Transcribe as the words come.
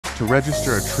to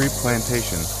register a tree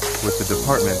plantation with the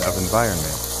Department of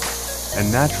Environment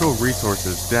and Natural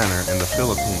Resources DENR in the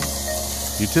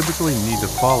Philippines, you typically need to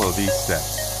follow these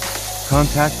steps.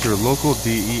 Contact your local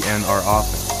DENR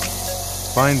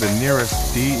office. Find the nearest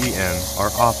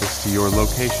DENR office to your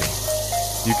location.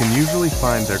 You can usually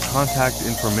find their contact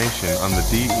information on the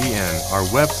DENR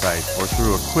website or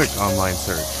through a quick online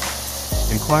search.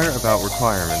 Inquire about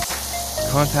requirements.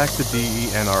 Contact the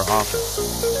DENR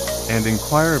office and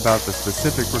inquire about the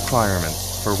specific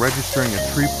requirements for registering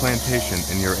a tree plantation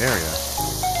in your area.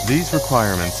 These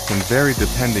requirements can vary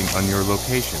depending on your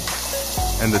location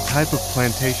and the type of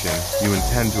plantation you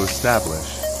intend to establish.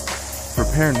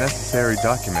 Prepare necessary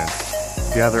documents.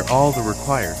 Gather all the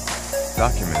required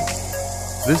documents.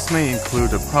 This may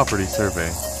include a property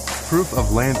survey, proof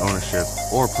of land ownership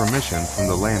or permission from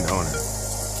the landowner,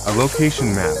 a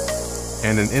location map,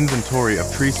 and an inventory of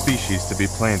tree species to be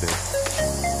planted.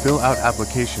 Fill out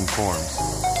application forms.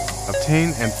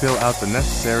 Obtain and fill out the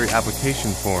necessary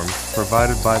application forms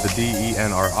provided by the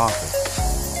DENR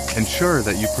office. Ensure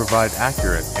that you provide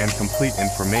accurate and complete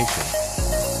information.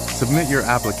 Submit your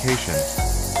application.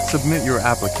 Submit your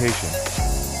application,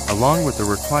 along with the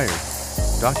required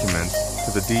documents,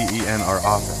 to the DENR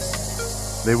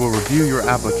office. They will review your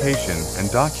application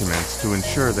and documents to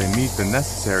ensure they meet the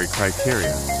necessary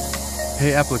criteria.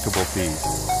 Pay applicable fees,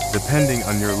 depending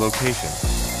on your location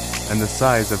and the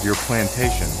size of your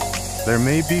plantation. There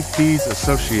may be fees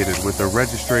associated with the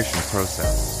registration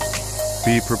process.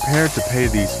 Be prepared to pay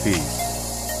these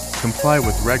fees. Comply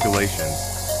with regulations.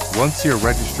 Once your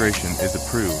registration is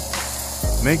approved,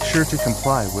 make sure to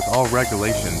comply with all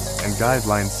regulations and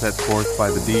guidelines set forth by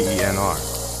the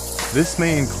DENR. This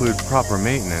may include proper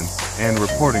maintenance and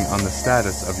reporting on the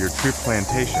status of your tree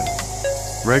plantation.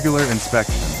 Regular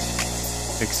inspections.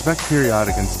 Expect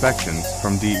periodic inspections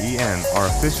from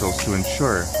DENR officials to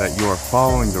ensure that you are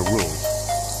following the rules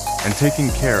and taking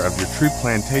care of your tree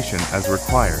plantation as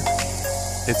required.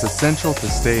 It's essential to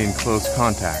stay in close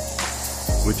contact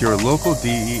with your local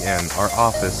DENR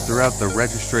office throughout the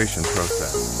registration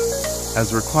process,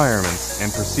 as requirements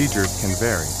and procedures can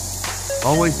vary.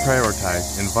 Always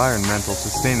prioritize environmental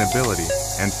sustainability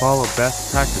and follow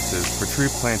best practices for tree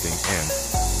planting and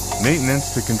maintenance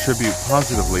to contribute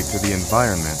positively to the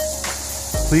environment.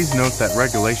 Please note that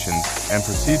regulations and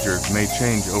procedures may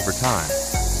change over time,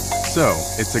 so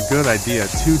it's a good idea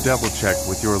to double-check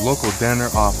with your local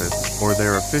DENR office or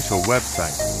their official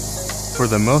website for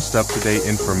the most up-to-date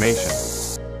information.